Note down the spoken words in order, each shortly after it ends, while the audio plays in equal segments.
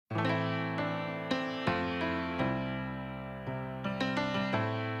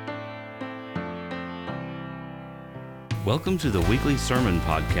Welcome to the weekly sermon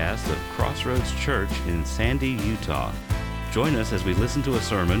podcast of Crossroads Church in Sandy, Utah. Join us as we listen to a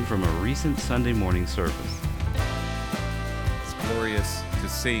sermon from a recent Sunday morning service. It's glorious to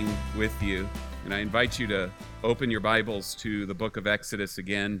sing with you, and I invite you to open your Bibles to the book of Exodus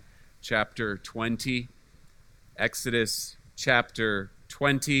again, chapter 20. Exodus chapter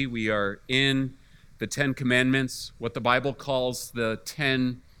 20, we are in the Ten Commandments, what the Bible calls the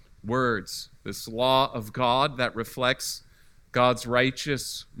 10 words, this law of God that reflects God's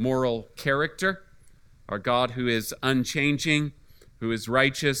righteous moral character, our God who is unchanging, who is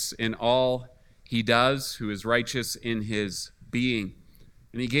righteous in all he does, who is righteous in his being.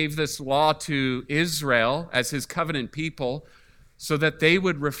 And he gave this law to Israel as his covenant people so that they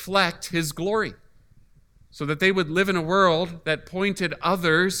would reflect his glory, so that they would live in a world that pointed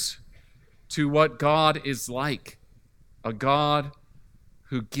others to what God is like, a God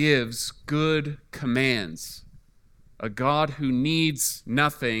who gives good commands, a God who needs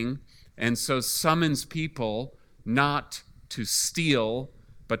nothing and so summons people not to steal,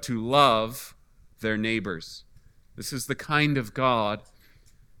 but to love their neighbors. This is the kind of God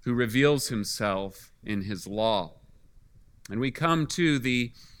who reveals himself in his law. And we come to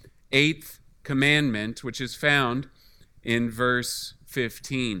the 8th commandment, which is found in verse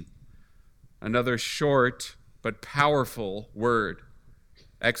 15. Another short but powerful word.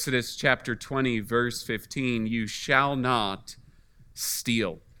 Exodus chapter 20, verse 15, you shall not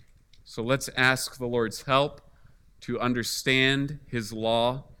steal. So let's ask the Lord's help to understand his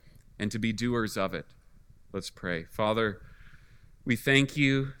law and to be doers of it. Let's pray. Father, we thank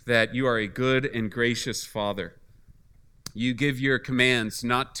you that you are a good and gracious Father. You give your commands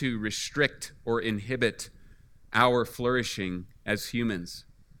not to restrict or inhibit our flourishing as humans,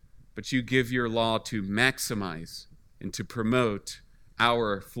 but you give your law to maximize and to promote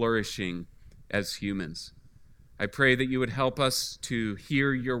our flourishing as humans. I pray that you would help us to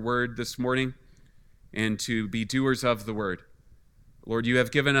hear your word this morning and to be doers of the word. Lord, you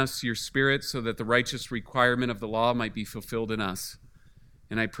have given us your Spirit so that the righteous requirement of the law might be fulfilled in us.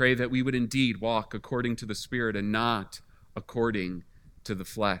 And I pray that we would indeed walk according to the Spirit and not according to the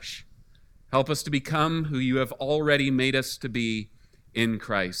flesh. Help us to become who you have already made us to be in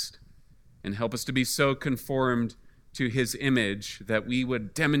Christ. And help us to be so conformed to his image that we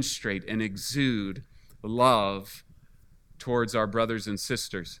would demonstrate and exude love towards our brothers and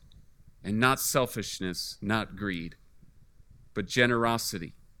sisters, and not selfishness, not greed, but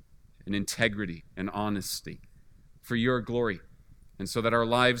generosity and integrity and honesty for your glory, and so that our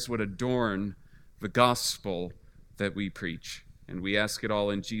lives would adorn the gospel that we preach. And we ask it all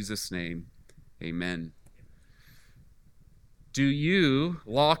in Jesus' name, amen. Do you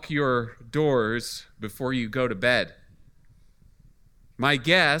lock your doors before you go to bed? My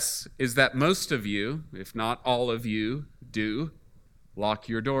guess is that most of you, if not all of you, do lock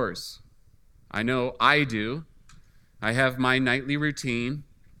your doors. I know I do. I have my nightly routine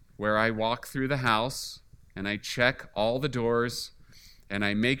where I walk through the house and I check all the doors and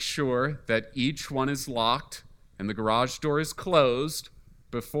I make sure that each one is locked and the garage door is closed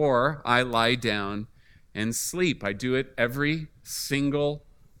before I lie down and sleep. I do it every single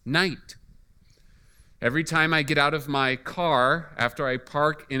night. Every time I get out of my car after I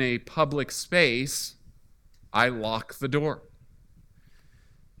park in a public space, I lock the door.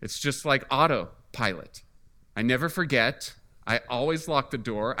 It's just like autopilot. I never forget. I always lock the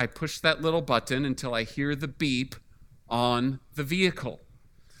door. I push that little button until I hear the beep on the vehicle.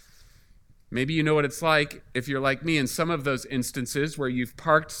 Maybe you know what it's like if you're like me in some of those instances where you've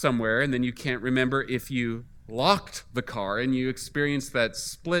parked somewhere and then you can't remember if you locked the car and you experience that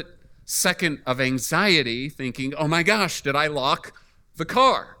split second of anxiety thinking, oh my gosh, did I lock the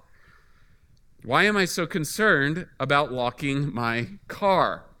car? Why am I so concerned about locking my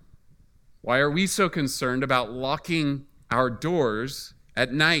car? Why are we so concerned about locking our doors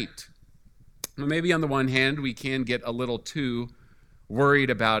at night? Well, maybe on the one hand, we can get a little too worried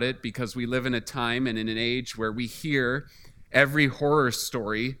about it because we live in a time and in an age where we hear every horror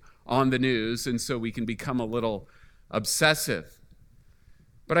story on the news, and so we can become a little obsessive.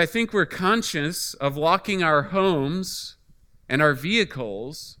 But I think we're conscious of locking our homes and our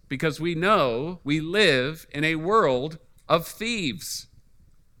vehicles because we know we live in a world of thieves.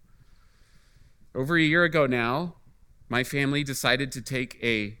 Over a year ago now, my family decided to take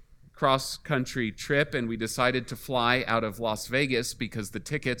a cross-country trip, and we decided to fly out of Las Vegas because the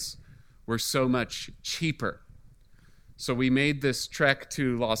tickets were so much cheaper. So we made this trek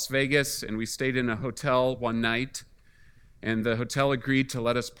to Las Vegas, and we stayed in a hotel one night. And the hotel agreed to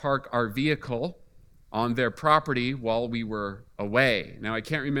let us park our vehicle on their property while we were away. Now, I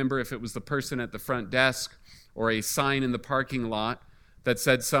can't remember if it was the person at the front desk or a sign in the parking lot that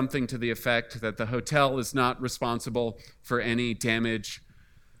said something to the effect that the hotel is not responsible for any damage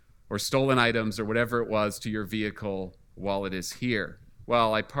or stolen items or whatever it was to your vehicle while it is here.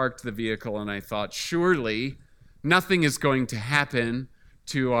 Well, I parked the vehicle and I thought, surely nothing is going to happen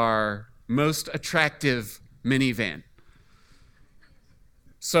to our most attractive minivan.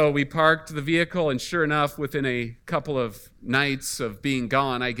 So we parked the vehicle, and sure enough, within a couple of nights of being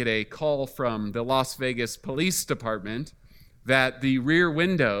gone, I get a call from the Las Vegas Police Department that the rear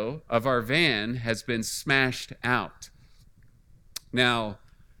window of our van has been smashed out. Now,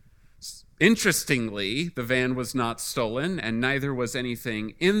 interestingly, the van was not stolen, and neither was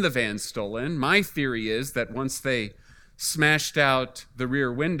anything in the van stolen. My theory is that once they smashed out the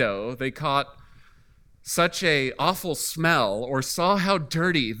rear window, they caught such an awful smell or saw how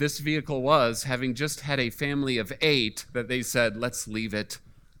dirty this vehicle was, having just had a family of 8, that they said, let's leave it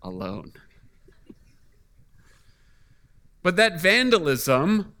alone. But that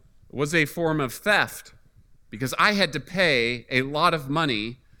vandalism was a form of theft, because I had to pay a lot of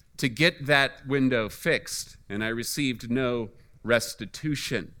money to get that window fixed, and I received no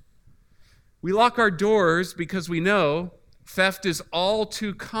restitution. We lock our doors because we know theft is all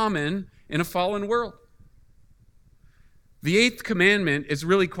too common in a fallen world. The 8th commandment is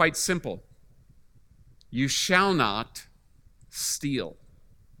really quite simple. You shall not steal.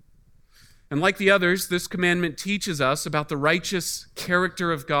 And like the others, this commandment teaches us about the righteous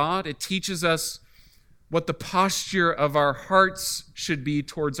character of God. It teaches us what the posture of our hearts should be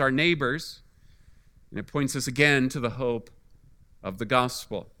towards our neighbors. And it points us again to the hope of the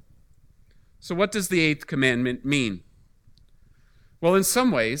gospel. So what does the 8th commandment mean? Well, in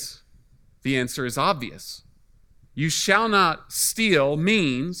some ways, the answer is obvious. You shall not steal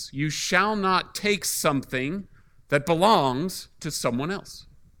means you shall not take something that belongs to someone else.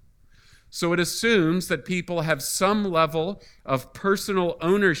 So it assumes that people have some level of personal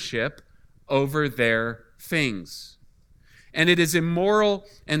ownership over their things. And it is immoral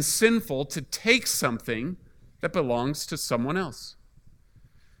and sinful to take something that belongs to someone else.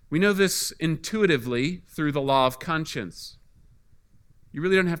 We know this intuitively through the law of conscience. You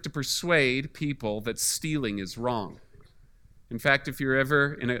really don't have to persuade people that stealing is wrong. In fact, if you're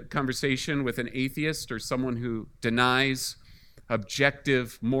ever in a conversation with an atheist or someone who denies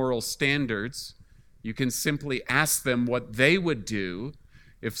objective moral standards, you can simply ask them what they would do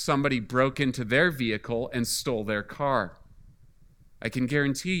if somebody broke into their vehicle and stole their car. I can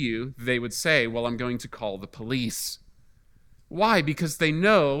guarantee you they would say, well, I'm going to call the police. Why? Because they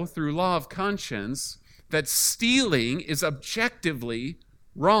know through law of conscience that stealing is objectively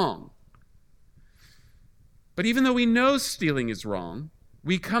wrong. But even though we know stealing is wrong,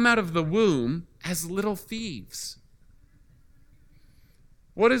 we come out of the womb as little thieves.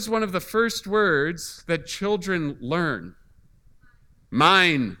 What is one of the first words that children learn?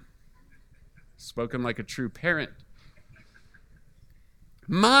 Mine. Spoken like a true parent.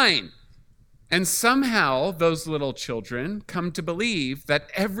 Mine. And somehow those little children come to believe that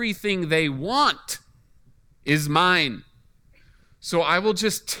everything they want is mine. So I will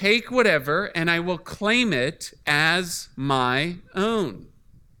just take whatever and I will claim it as my own.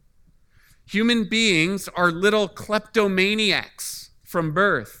 Human beings are little kleptomaniacs from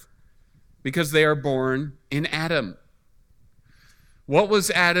birth because they are born in Adam. What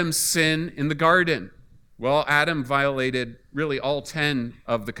was Adam's sin in the garden? Well, Adam violated really all 10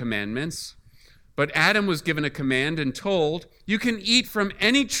 of the commandments. But Adam was given a command and told, you can eat from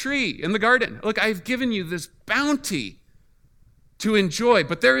any tree in the garden. Look, I've given you this bounty to enjoy,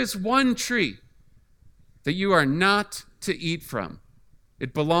 but there is one tree that you are not to eat from.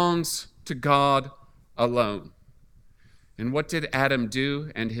 It belongs to God alone. And what did Adam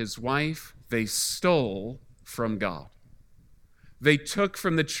do and his wife? They stole from God. They took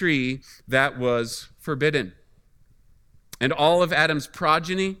from the tree that was forbidden. And all of Adam's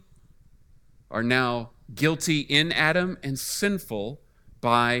progeny are now guilty in Adam and sinful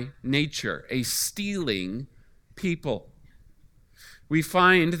by nature, a stealing people. We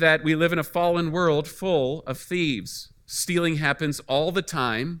find that we live in a fallen world full of thieves. Stealing happens all the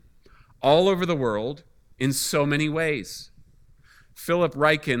time, all over the world, in so many ways. Philip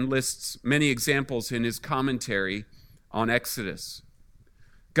Ryken lists many examples in his commentary on Exodus.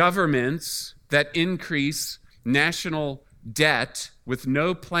 Governments that increase national debt with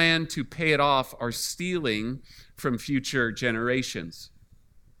no plan to pay it off are stealing from future generations.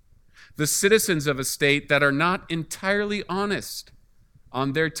 The citizens of a state that are not entirely honest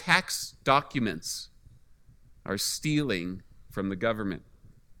on their tax documents are stealing from the government.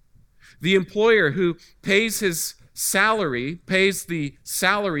 The employer who pays the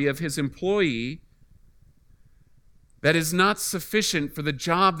salary of his employee that is not sufficient for the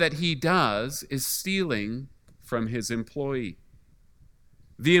job that he does is stealing from his employee.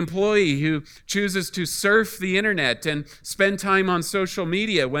 The employee who chooses to surf the internet and spend time on social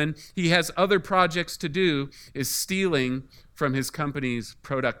media when he has other projects to do is stealing from his company's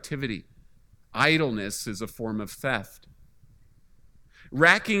productivity. Idleness is a form of theft.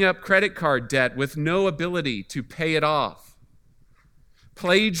 Racking up credit card debt with no ability to pay it off.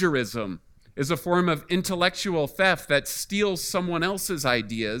 Plagiarism is a form of intellectual theft that steals someone else's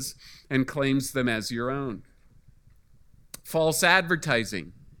ideas and claims them as your own. False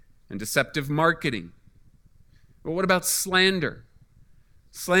advertising and deceptive marketing. But what about slander?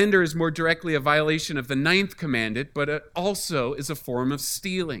 Slander is more directly a violation of the 9th commandment, but it also is a form of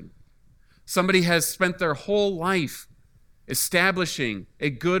stealing. Somebody has spent their whole life establishing a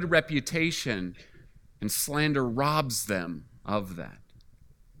good reputation, and slander robs them of that.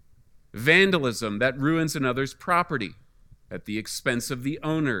 Vandalism that ruins another's property at the expense of the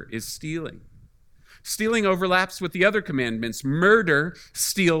owner is stealing. Stealing overlaps with the other commandments. Murder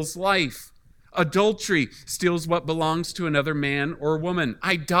steals life. Adultery steals what belongs to another man or woman.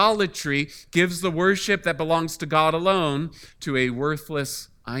 Idolatry gives the worship that belongs to God alone to a worthless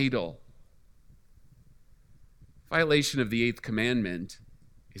idol. Violation of the 8th commandment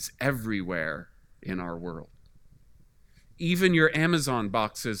is everywhere in our world. Even your Amazon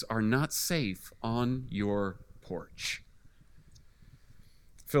boxes are not safe on your porch.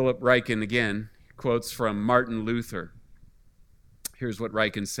 Philip Ryken again quotes from Martin Luther. Here's what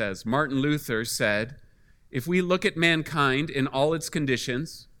Ryken says. Martin Luther said, "If we look at mankind in all its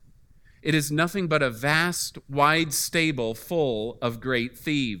conditions, it is nothing but a vast, wide stable full of great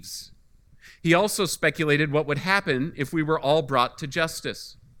thieves." He also speculated what would happen if we were all brought to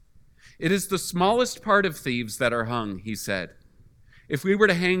justice. "It is the smallest part of thieves that are hung," he said. "If we were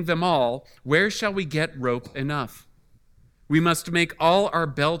to hang them all, where shall we get rope enough? We must make all our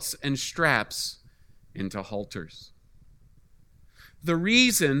belts and straps into halters." The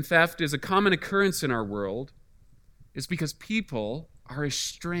reason theft is a common occurrence in our world is because people are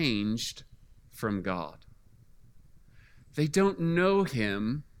estranged from God. They don't know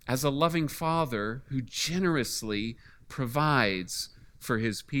him as a loving Father who generously provides for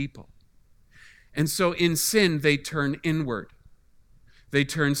his people. And so in sin, they turn inward. They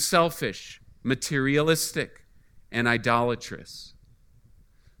turn selfish, materialistic, and idolatrous.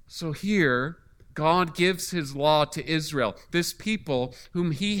 So here, God gives his law to Israel, this people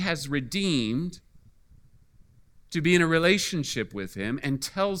whom he has redeemed, to be in a relationship with him, and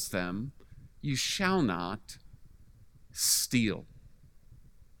tells them, "You shall not steal."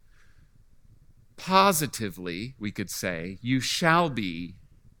 Positively, we could say, "You shall be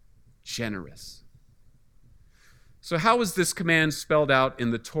generous." So how is this command spelled out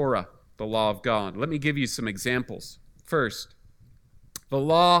in the Torah, the law of God? Let me give you some examples. First, the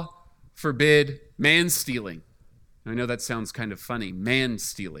law forbid man-stealing. I know that sounds kind of funny,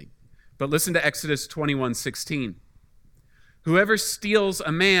 man-stealing. But listen to Exodus 21:16. "Whoever steals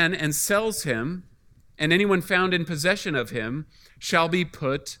a man and sells him, and anyone found in possession of him, shall be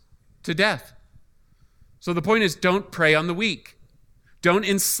put to death." So the point is, don't prey on the weak. Don't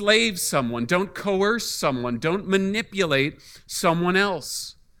enslave someone. Don't coerce someone. Don't manipulate someone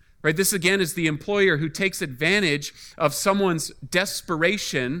else. Right? This again is the employer who takes advantage of someone's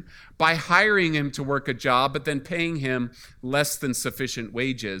desperation by hiring him to work a job, but then paying him less than sufficient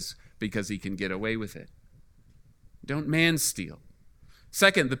wages because he can get away with it. Don't man steal.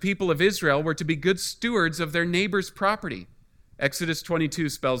 Second, the people of Israel were to be good stewards of their neighbor's property. Exodus 22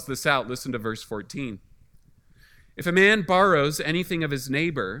 spells this out. Listen to verse 14. "If a man borrows anything of his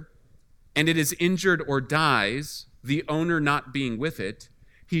neighbor, and it is injured or dies, the owner not being with it,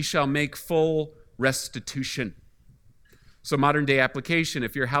 he shall make full restitution." So modern day application,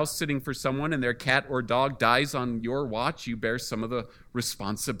 if you're house sitting for someone and their cat or dog dies on your watch, you bear some of the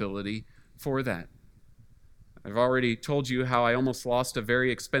responsibility for that. I've already told you how I almost lost a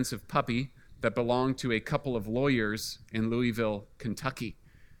very expensive puppy that belonged to a couple of lawyers in Louisville, Kentucky.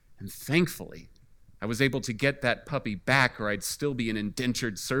 And thankfully, I was able to get that puppy back, or I'd still be in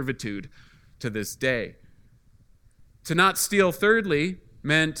indentured servitude to this day. To not steal, thirdly,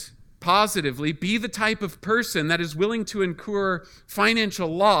 meant positively be the type of person that is willing to incur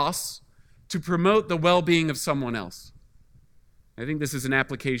financial loss to promote the well-being of someone else. I think this is an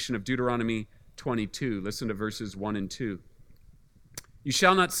application of Deuteronomy 22. Listen to verses 1 and 2. "You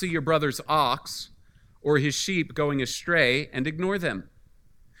shall not see your brother's ox or his sheep going astray and ignore them.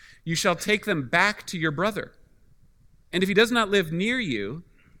 You shall take them back to your brother. And if he does not live near you,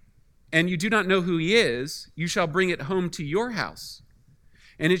 and you do not know who he is, you shall bring it home to your house,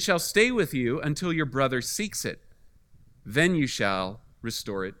 and it shall stay with you until your brother seeks it. then you shall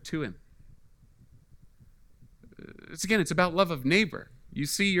restore it to him. It's about love of neighbor. You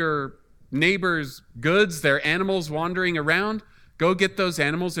see your neighbor's goods, their animals wandering around, go get those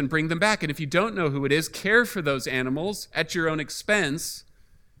animals and bring them back. And if you don't know who it is, care for those animals at your own expense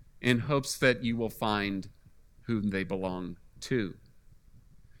in hopes that you will find whom they belong to.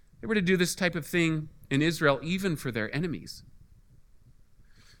 They were to do this type of thing in Israel even for their enemies.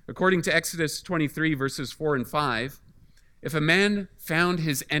 According to Exodus 23, verses 4 and 5, if a man found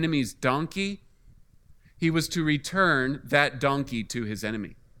his enemy's donkey, he was to return that donkey to his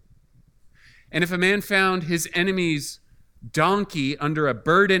enemy. And if a man found his enemy's donkey under a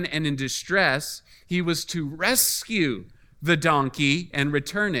burden and in distress, he was to rescue the donkey and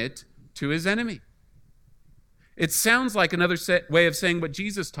return it to his enemy. It sounds like another way of saying what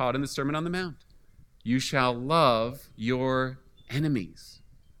Jesus taught in the Sermon on the Mount. You shall love your enemies.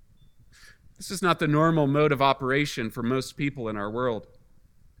 This is not the normal mode of operation for most people in our world.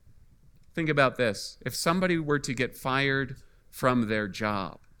 Think about this. If somebody were to get fired from their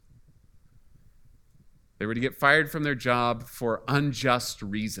job, they were to get fired from their job for unjust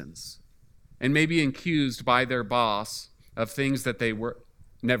reasons and maybe accused by their boss of things that they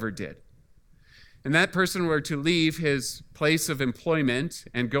never did. And that person were to leave his place of employment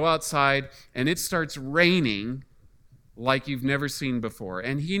and go outside, and it starts raining like you've never seen before.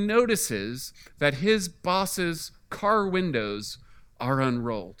 And he notices that his boss's car windows are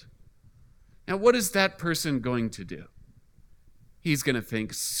unrolled. Now, what is that person going to do? He's going to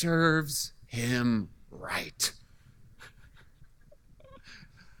think, serves him right.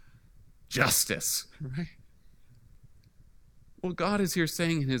 Justice, right? Well, God is here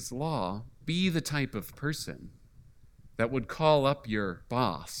saying in his law, be the type of person that would call up your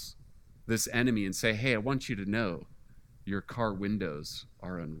boss, this enemy, and say, hey, I want you to know your car windows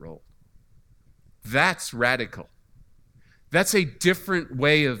are unrolled. That's radical. That's a different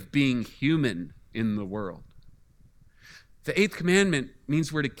way of being human in the world. The eighth commandment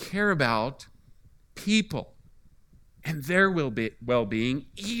means we're to care about people and their well-being,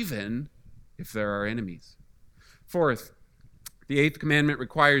 even if there are enemies. Fourth, the eighth commandment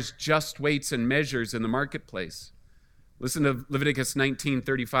requires just weights and measures in the marketplace. Listen to Leviticus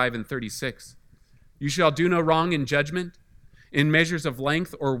 19:35 and 36. You shall do no wrong in judgment. In measures of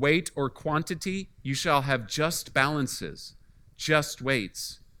length or weight or quantity, you shall have just balances, just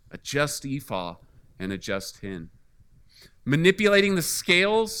weights, a just ephah, and a just hin. Manipulating the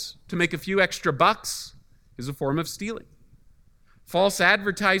scales to make a few extra bucks is a form of stealing. False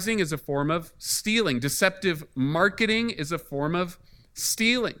advertising is a form of stealing. Deceptive marketing is a form of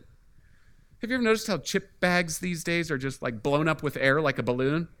stealing. Have you ever noticed how chip bags these days are just like blown up with air like a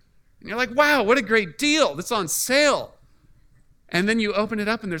balloon? And you're like, wow, what a great deal. That's on sale. And then you open it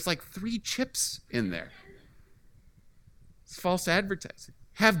up and there's like 3 chips in there. It's false advertising.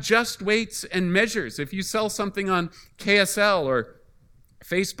 Have just weights and measures. If you sell something on KSL or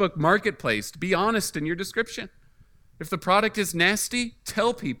Facebook Marketplace, be honest in your description. If the product is nasty,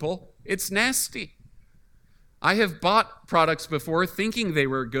 tell people it's nasty. I have bought products before thinking they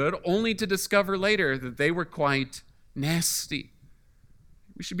were good, only to discover later that they were quite nasty.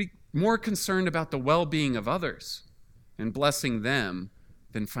 We should be more concerned about the well-being of others and blessing them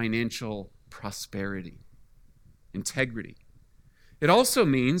than financial prosperity, integrity. It also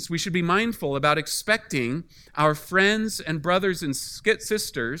means we should be mindful about expecting our friends and brothers and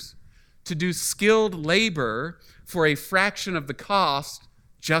sisters to do skilled labor for a fraction of the cost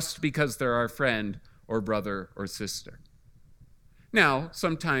just because they're our friend or brother or sister. Now,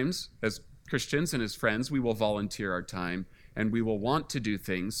 sometimes as Christians and as friends, we will volunteer our time and we will want to do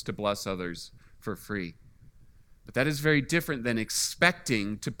things to bless others for free. But that is very different than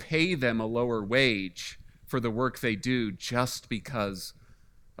expecting to pay them a lower wage for the work they do just because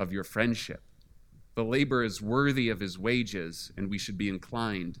of your friendship. The laborer is worthy of his wages, and we should be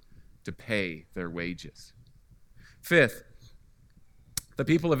inclined to pay their wages. Fifth, the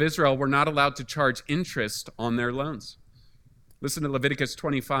people of Israel were not allowed to charge interest on their loans. Listen to Leviticus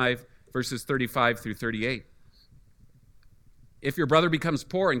 25, verses 35 through 38. If your brother becomes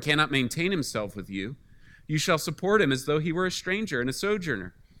poor and cannot maintain himself with you, you shall support him as though he were a stranger and a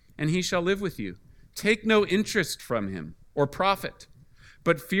sojourner, and he shall live with you. Take no interest from him or profit,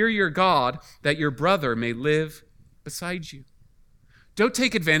 but fear your God that your brother may live beside you. Don't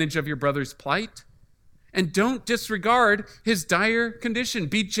take advantage of your brother's plight, and don't disregard his dire condition.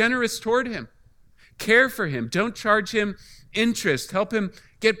 Be generous toward him. Care for him. Don't charge him interest. Help him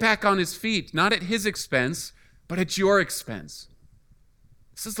get back on his feet, not at his expense, but at your expense.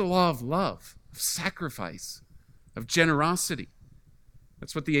 This is the law of love, of sacrifice, of generosity.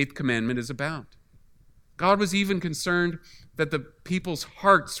 That's what the eighth commandment is about. God was even concerned that the people's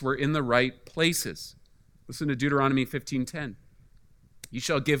hearts were in the right places. Listen to Deuteronomy 15:10. You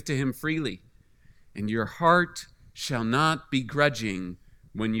shall give to him freely, and your heart shall not be grudging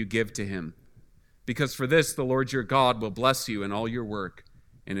when you give to him. Because for this the Lord your God will bless you in all your work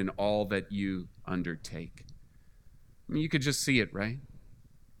and in all that you undertake. I mean, you could just see it, right?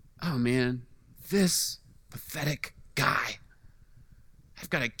 Oh man, this pathetic guy. I've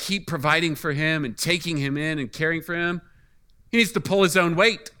got to keep providing for him and taking him in and caring for him. He needs to pull his own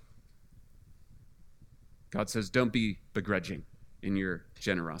weight. God says, don't be begrudging in your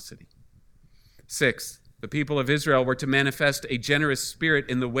generosity. 6, the people of Israel were to manifest a generous spirit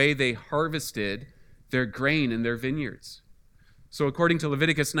in the way they harvested their grain in their vineyards. So according to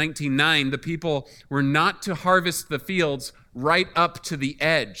Leviticus 19:9, the people were not to harvest the fields right up to the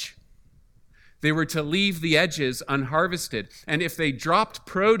edge. They were to leave the edges unharvested. And if they dropped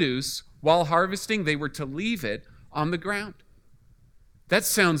produce while harvesting, they were to leave it on the ground. That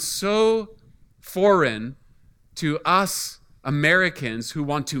sounds so foreign to us Americans who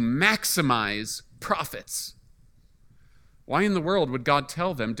want to maximize profits. Why in the world would God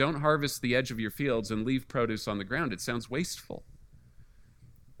tell them, don't harvest the edge of your fields and leave produce on the ground? It sounds wasteful.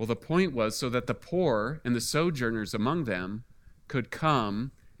 Well, the point was so that the poor and the sojourners among them could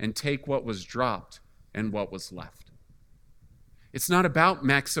come and take what was dropped and what was left. It's not about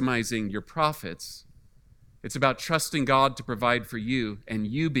maximizing your profits. It's about trusting God to provide for you and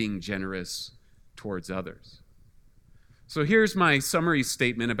you being generous towards others. So here's my summary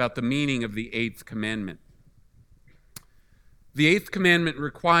statement about the meaning of the 8th commandment. The 8th commandment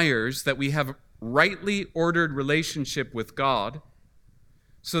requires that we have a rightly ordered relationship with God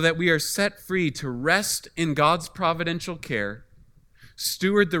so that we are set free to rest in God's providential care,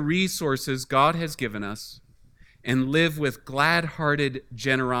 steward the resources God has given us, and live with glad-hearted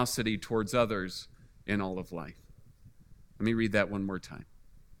generosity towards others in all of life. Let me read that one more time.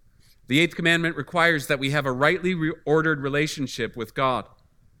 The 8th commandment requires that we have a rightly ordered relationship with God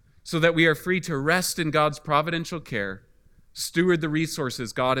so that we are free to rest in God's providential care, steward the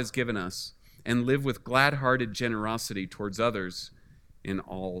resources God has given us, and live with glad-hearted generosity towards others in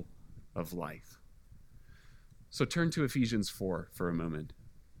all of life. So turn to Ephesians 4 for a moment.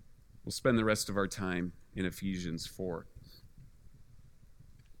 We'll spend the rest of our time in Ephesians 4.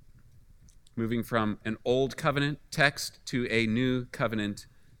 Moving from an old covenant text to a new covenant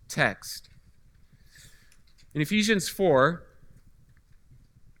text. In Ephesians 4,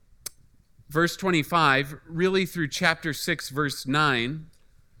 verse 25, really through chapter 6, verse 9,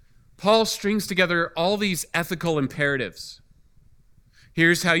 Paul strings together all these ethical imperatives.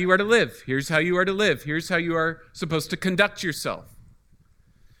 Here's how you are to live. Here's how you are to live. Here's how you are supposed to conduct yourself.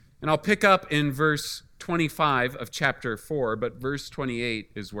 And I'll pick up in verse 25 of chapter 4, but verse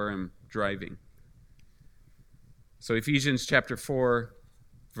 28 is where I'm driving. So Ephesians chapter 4,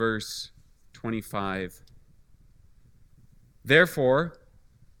 verse 25. Therefore,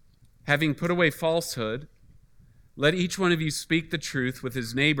 having put away falsehood, let each one of you speak the truth with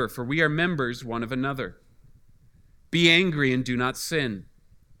his neighbor, for we are members one of another. Be angry and do not sin.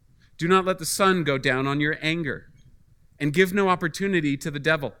 Do not let the sun go down on your anger, and give no opportunity to the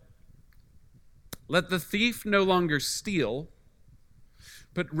devil. Let the thief no longer steal,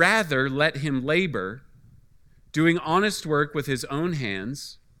 but rather let him labor, doing honest work with his own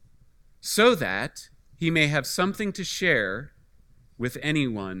hands, so that he may have something to share with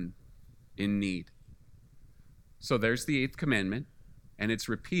anyone in need. So there's the 8th commandment, and it's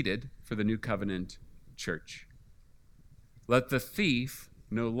repeated for the New Covenant church. Let the thief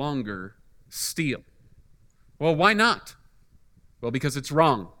no longer steal. Well, why not? Well, because it's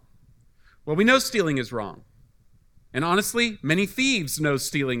wrong. Well, we know stealing is wrong. And honestly, many thieves know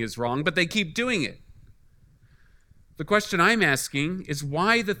stealing is wrong, but they keep doing it. The question I'm asking is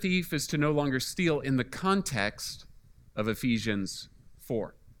why the thief is to no longer steal in the context of Ephesians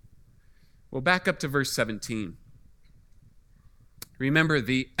 4. Well, back up to verse 17. Remember,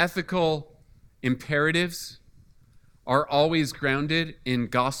 the ethical imperatives are always grounded in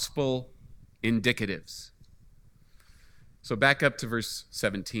gospel indicatives. So back up to verse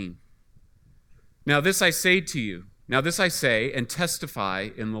 17. Now this I say and testify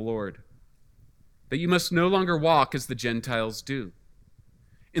in the Lord, that you must no longer walk as the Gentiles do,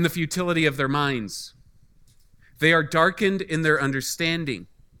 in the futility of their minds. They are darkened in their understanding,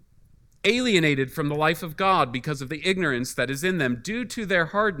 alienated from the life of God because of the ignorance that is in them due to their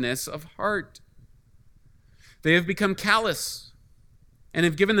hardness of heart. They have become callous and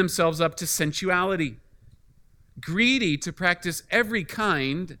have given themselves up to sensuality, greedy to practice every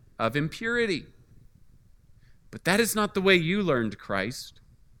kind of impurity. But that is not the way you learned Christ.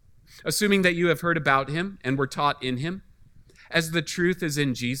 assuming that you have heard about him and were taught in him, as the truth is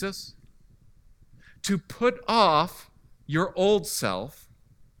in Jesus, to put off your old self,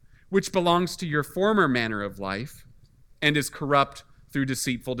 which belongs to your former manner of life and is corrupt through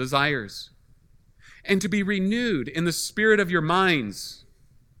deceitful desires, and to be renewed in the spirit of your minds,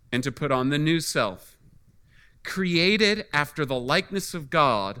 and to put on the new self, created after the likeness of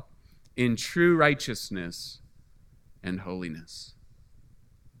God in true righteousness and holiness.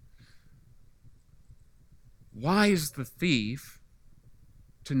 Why is the thief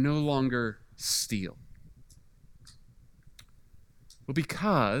to no longer steal? Well,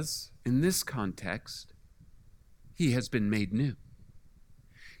 because in this context, he has been made new.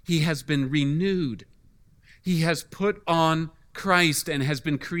 He has been renewed. He has put on Christ and has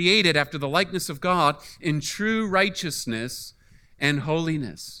been created after the likeness of God in true righteousness and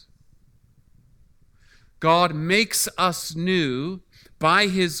holiness. God makes us new by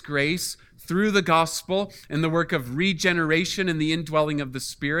his grace through the gospel and the work of regeneration and the indwelling of the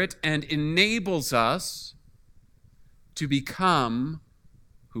Spirit, and enables us to become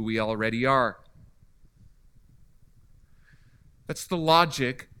who we already are. That's the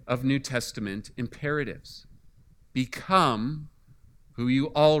logic of New Testament imperatives. Become who you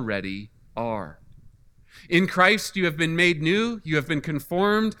already are. In Christ, you have been made new. You have been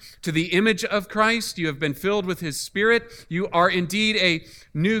conformed to the image of Christ. You have been filled with his Spirit. You are indeed a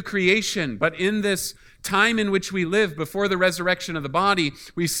new creation. But in this time in which we live before the resurrection of the body,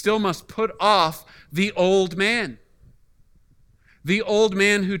 we still must put off the old man. The old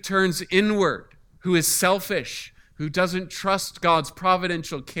man who turns inward, who is selfish, who doesn't trust God's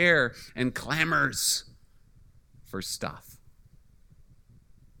providential care and clamors for stuff.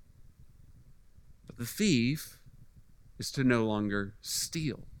 But the thief is to no longer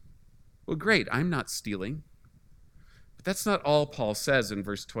steal. Well, great, I'm not stealing. But that's not all Paul says in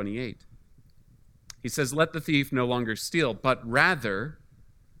verse 28. He says, let the thief no longer steal, but rather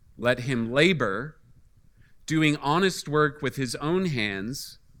let him labor, doing honest work with his own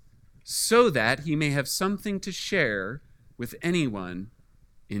hands, so that he may have something to share with anyone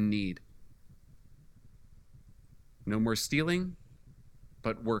in need. No more stealing,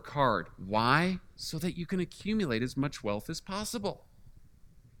 but work hard. Why? So that you can accumulate as much wealth as possible.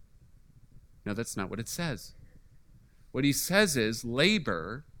 No, that's not what it says. What he says is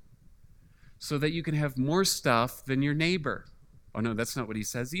labor so that you can have more stuff than your neighbor. Oh, no, that's not what he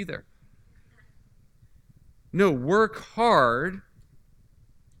says either. No, work hard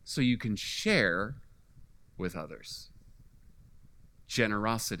so you can share with others.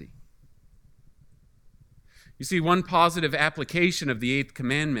 Generosity. You see, one positive application of the eighth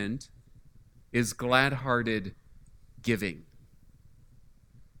commandment is glad-hearted giving.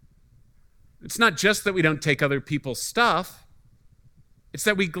 It's not just that we don't take other people's stuff, it's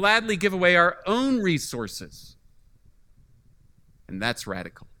that we gladly give away our own resources. And that's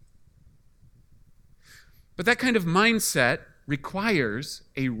radical. But that kind of mindset requires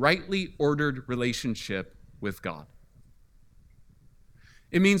a rightly ordered relationship with God.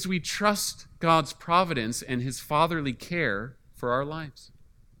 It means we trust God's providence and his fatherly care for our lives.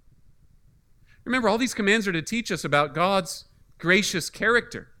 Remember, all these commands are to teach us about God's gracious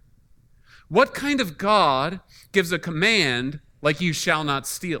character. What kind of God gives a command like you shall not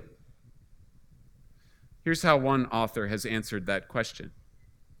steal? Here's how one author has answered that question.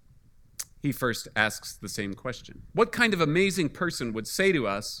 He first asks the same question. What kind of amazing person would say to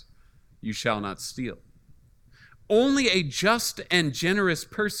us, you shall not steal? Only a just and generous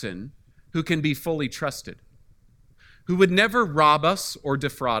person who can be fully trusted, who would never rob us or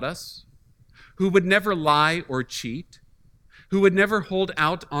defraud us, who would never lie or cheat, who would never hold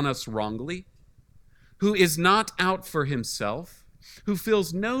out on us wrongly, who is not out for himself, who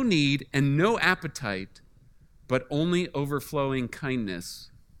feels no need and no appetite, but only overflowing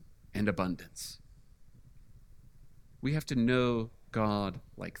kindness and abundance. We have to know God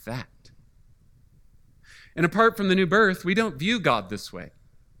like that. And apart from the new birth, we don't view God this way.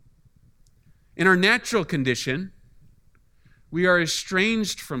 In our natural condition, we are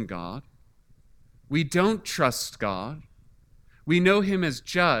estranged from God. We don't trust God. We know him as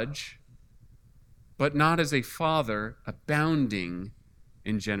judge, but not as a father abounding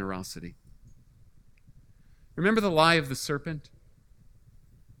in generosity. Remember the lie of the serpent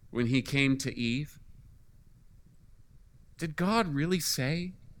when he came to Eve? Did God really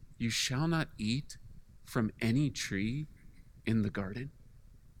say, you shall not eat from any tree in the garden?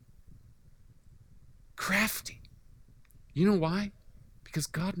 Crafty. You know why? Because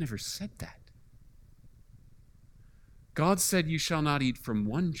God never said that. God said you shall not eat from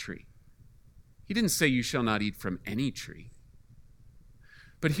one tree. He didn't say you shall not eat from any tree.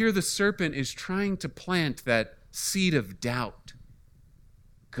 But here the serpent is trying to plant that seed of doubt.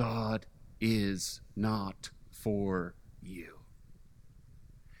 God is not for you.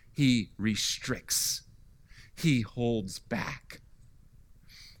 He restricts. He holds back.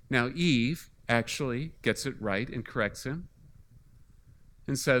 Now Eve actually gets it right and corrects him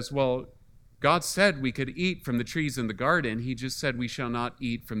and says, well, God said we could eat from the trees in the garden. He just said we shall not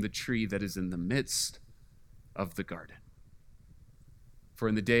eat from the tree that is in the midst of the garden. For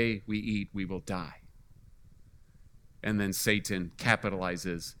in the day we eat, we will die. And then Satan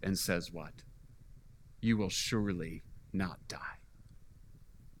capitalizes and says what? You will surely not die.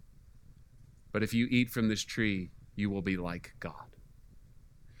 But if you eat from this tree, you will be like God.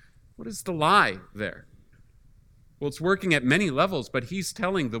 What is the lie there? Well, it's working at many levels, but he's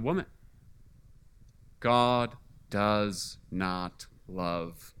telling the woman, God does not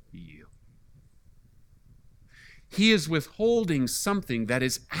love you. He is withholding something that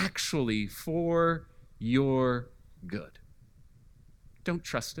is actually for your good. Don't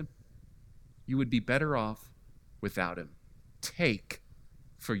trust him. You would be better off without him. Take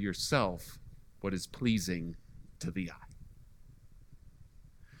for yourself what is pleasing to the eye.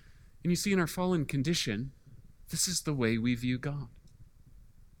 And you see, in our fallen condition, this is the way we view God.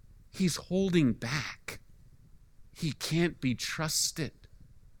 He's holding back. He can't be trusted.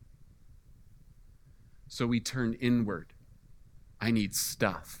 So we turn inward. I need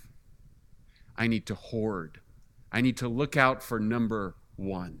stuff. I need to hoard. I need to look out for number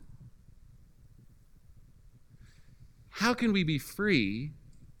one. How can we be free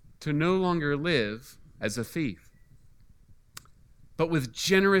to no longer live as a thief, but with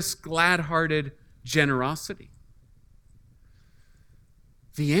generous, glad-hearted generosity?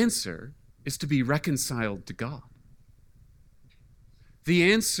 The answer is to be reconciled to God.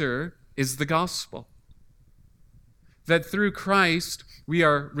 The answer is the gospel. That through Christ we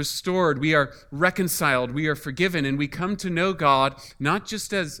are restored, we are reconciled, we are forgiven, and we come to know God not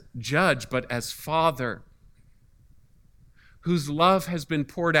just as judge, but as Father, whose love has been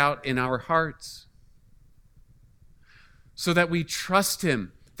poured out in our hearts, so that we trust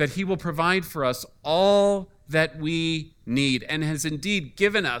him, that he will provide for us all that we need, and has indeed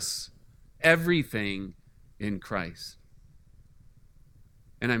given us everything in Christ.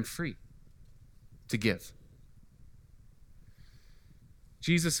 And I'm free to give.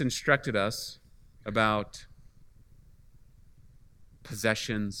 Jesus instructed us about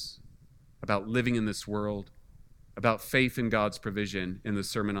possessions, about living in this world, about faith in God's provision in the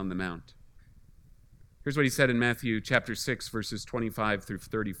Sermon on the Mount. Here's what he said in Matthew chapter 6, verses 25 through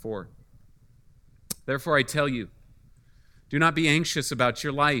 34. Therefore I tell you, do not be anxious about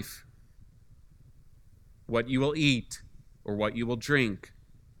your life, what you will eat or what you will drink,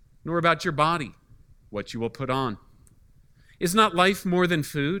 nor about your body, what you will put on. Is not life more than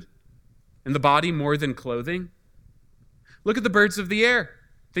food, and the body more than clothing? Look at the birds of the air.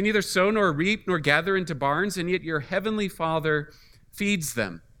 They neither sow nor reap nor gather into barns, and yet your heavenly Father feeds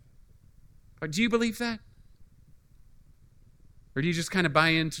them. Do you believe that? Or do you just kind of buy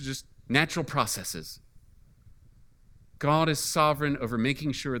into just natural processes? God is sovereign over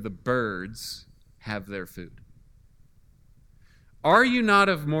making sure the birds have their food. Are you not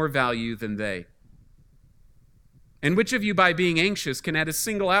of more value than they? And which of you, by being anxious, can add a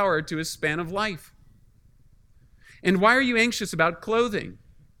single hour to his span of life? And why are you anxious about clothing?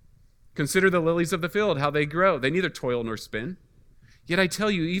 Consider the lilies of the field, how they grow. They neither toil nor spin. Yet I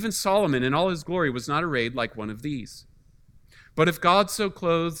tell you, even Solomon in all his glory was not arrayed like one of these. But if God so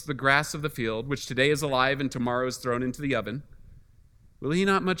clothes the grass of the field, which today is alive and tomorrow is thrown into the oven, will he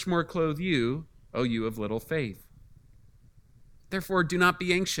not much more clothe you, O you of little faith? Therefore, do not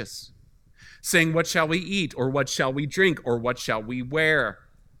be anxious, saying, what shall we eat, or what shall we drink, or what shall we wear?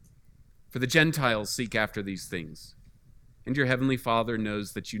 For the Gentiles seek after these things, and your heavenly Father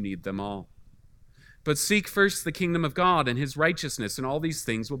knows that you need them all. But seek first the kingdom of God and his righteousness, and all these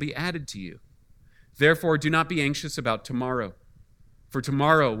things will be added to you. Therefore, do not be anxious about tomorrow, for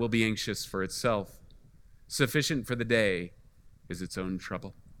tomorrow will be anxious for itself. Sufficient for the day is its own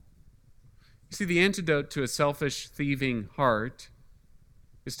trouble. You see, the antidote to a selfish, thieving heart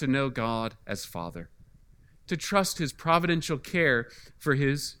is to know God as Father, to trust his providential care for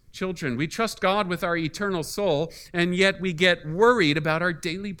his children. We trust God with our eternal soul, and yet we get worried about our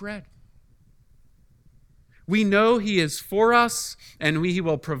daily bread. We know he is for us, and he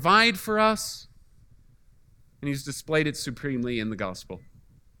will provide for us, and he's displayed it supremely in the gospel,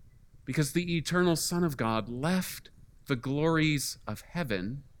 because the eternal Son of God left the glories of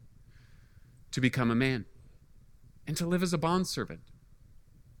heaven to become a man and to live as a bondservant,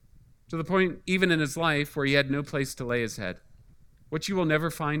 to the point even in his life where he had no place to lay his head. What you will never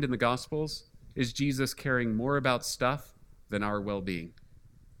find in the Gospels is Jesus caring more about stuff than our well-being.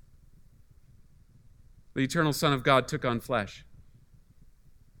 The eternal Son of God took on flesh,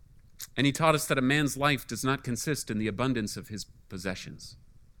 and he taught us that a man's life does not consist in the abundance of his possessions.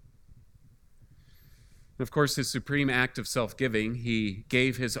 And of course, his supreme act of self-giving, he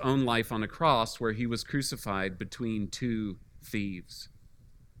gave his own life on a cross where he was crucified between two thieves.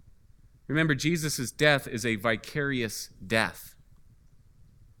 Remember, Jesus' death is a vicarious death.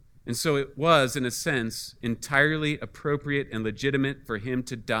 And so it was, in a sense, entirely appropriate and legitimate for him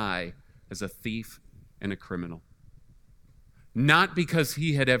to die as a thief and a criminal. Not because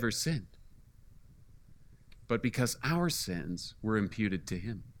he had ever sinned, but because our sins were imputed to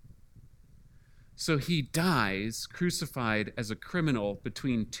him. So he dies crucified as a criminal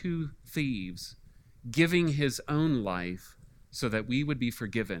between two thieves, giving his own life so that we would be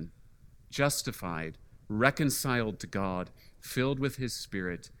forgiven, justified, reconciled to God, filled with his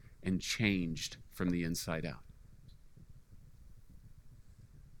Spirit, and changed from the inside out.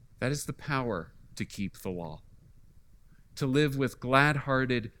 That is the power to keep the law, to live with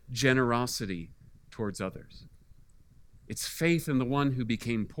glad-hearted generosity towards others. It's faith in the one who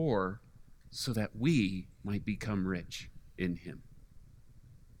became poor so that we might become rich in him.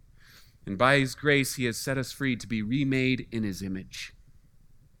 And by his grace, he has set us free to be remade in his image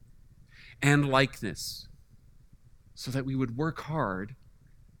and likeness, so that we would work hard,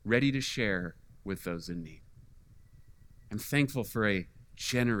 ready to share with those in need. I'm thankful for a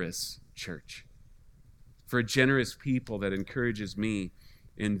generous church, for a generous people that encourages me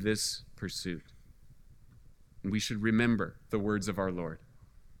in this pursuit. And we should remember the words of our Lord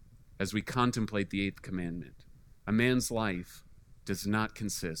as we contemplate the eighth commandment. A man's life does not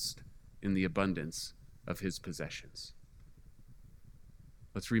consist in the abundance of his possessions.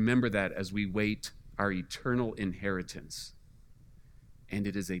 Let's remember that as we wait our eternal inheritance. And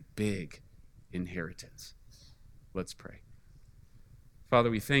it is a big inheritance. Let's pray. Father,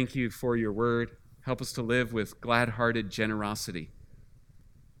 we thank you for your word. Help us to live with glad-hearted generosity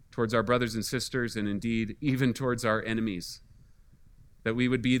towards our brothers and sisters, and indeed even towards our enemies, that we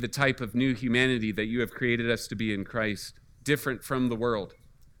would be the type of new humanity that you have created us to be in Christ, different from the world,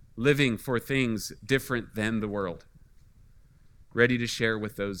 living for things different than the world, ready to share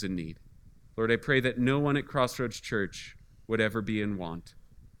with those in need. Lord, I pray that no one at Crossroads Church would ever be in want,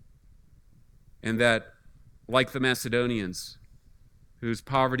 and that, like the Macedonians, whose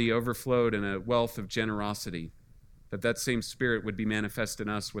poverty overflowed in a wealth of generosity, that same spirit would be manifest in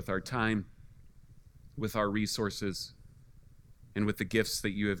us with our time, with our resources, and with the gifts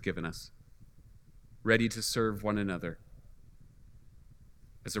that you have given us, ready to serve one another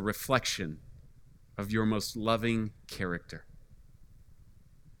as a reflection of your most loving character,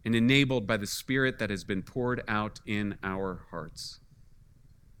 and enabled by the Spirit that has been poured out in our hearts,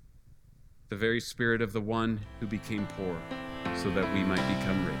 the very Spirit of the one who became poor so that we might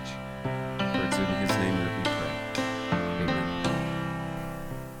become rich. For it's in his name that we pray.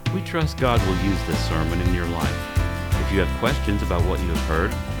 Amen. We trust God will use this sermon in your life. If you have questions about what you have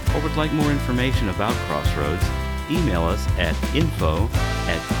heard or would like more information about Crossroads, email us at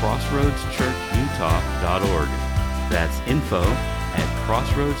info@crossroadschurchutah.org. That's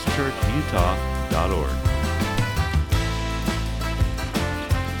info@crossroadschurchutah.org.